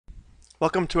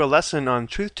Welcome to a lesson on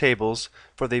truth tables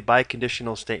for the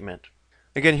biconditional statement.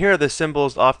 Again, here are the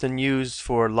symbols often used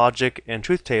for logic and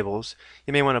truth tables.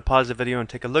 You may want to pause the video and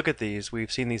take a look at these.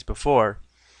 We've seen these before.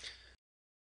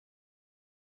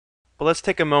 But let's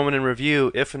take a moment and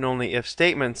review if and only if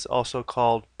statements, also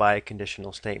called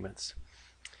biconditional statements.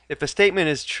 If a statement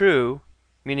is true,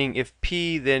 meaning if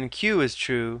P then Q is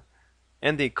true,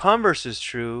 and the converse is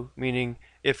true, meaning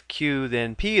if Q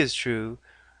then P is true,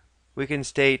 we can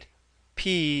state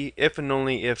P if and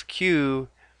only if Q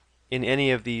in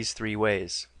any of these three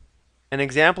ways. An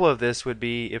example of this would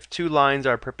be if two lines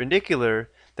are perpendicular,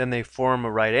 then they form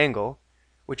a right angle,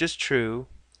 which is true.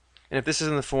 And if this is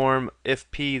in the form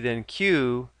if P then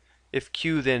Q, if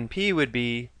Q then P would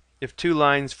be if two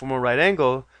lines form a right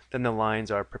angle, then the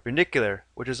lines are perpendicular,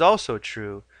 which is also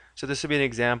true. So this would be an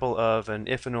example of an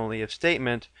if and only if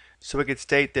statement. So we could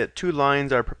state that two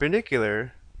lines are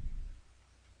perpendicular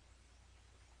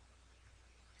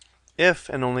if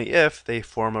and only if they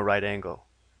form a right angle.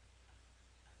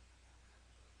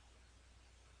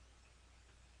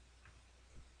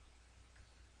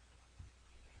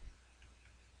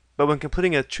 But when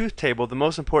completing a truth table, the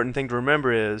most important thing to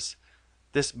remember is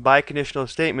this biconditional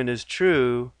statement is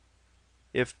true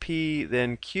if P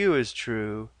then Q is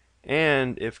true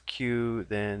and if Q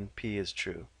then P is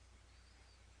true.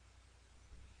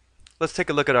 Let's take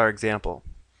a look at our example.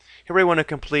 Here we want to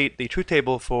complete the truth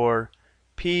table for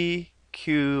P,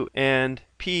 Q, and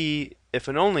P if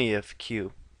and only if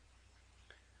Q.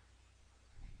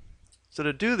 So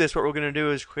to do this, what we're going to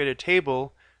do is create a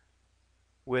table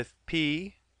with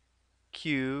P,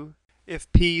 Q,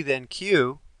 if P then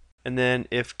Q, and then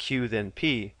if Q then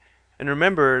P. And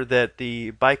remember that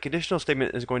the biconditional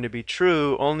statement is going to be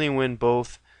true only when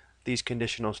both these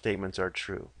conditional statements are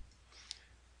true.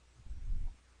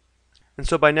 And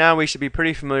so by now we should be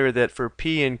pretty familiar that for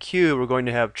P and Q we're going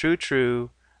to have true true,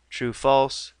 true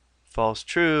false, false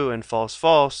true, and false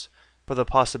false for the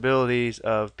possibilities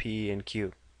of P and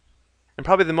Q. And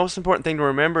probably the most important thing to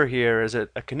remember here is that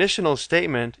a conditional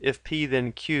statement, if P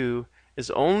then Q, is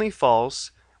only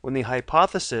false when the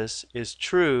hypothesis is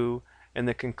true and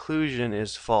the conclusion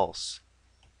is false.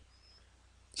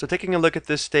 So taking a look at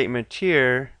this statement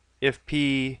here, if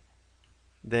P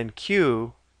then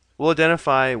Q, we'll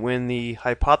identify when the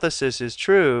hypothesis is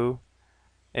true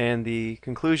and the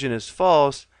conclusion is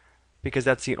false, because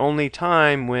that's the only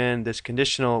time when this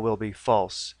conditional will be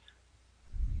false.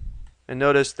 And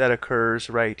notice that occurs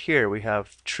right here. We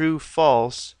have true,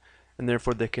 false, and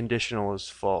therefore the conditional is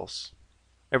false.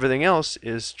 Everything else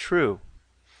is true.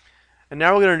 And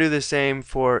now we're going to do the same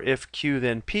for if Q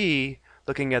then P,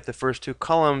 looking at the first two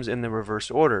columns in the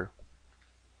reverse order.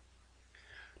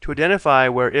 To identify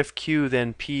where if Q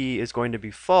then P is going to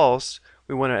be false,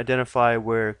 we want to identify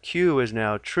where Q is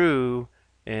now true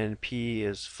and P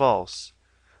is false.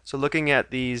 So looking at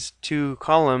these two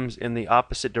columns in the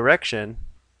opposite direction,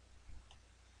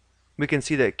 we can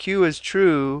see that Q is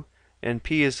true and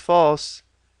P is false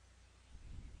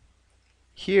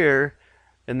here,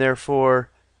 and therefore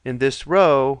in this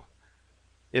row,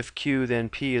 if Q then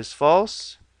P is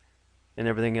false and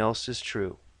everything else is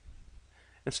true.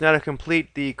 And so now to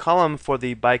complete the column for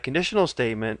the biconditional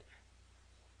statement,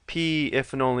 P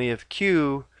if and only if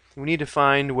Q, we need to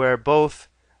find where both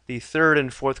the third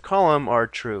and fourth column are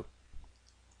true.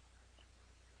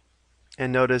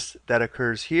 And notice that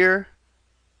occurs here,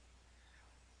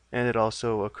 and it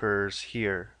also occurs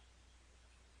here.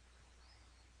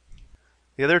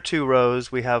 The other two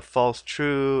rows, we have false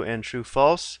true and true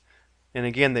false. And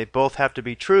again, they both have to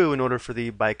be true in order for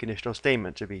the biconditional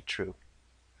statement to be true.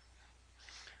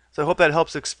 So I hope that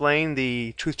helps explain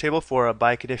the truth table for a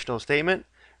biconditional statement.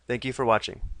 Thank you for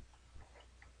watching.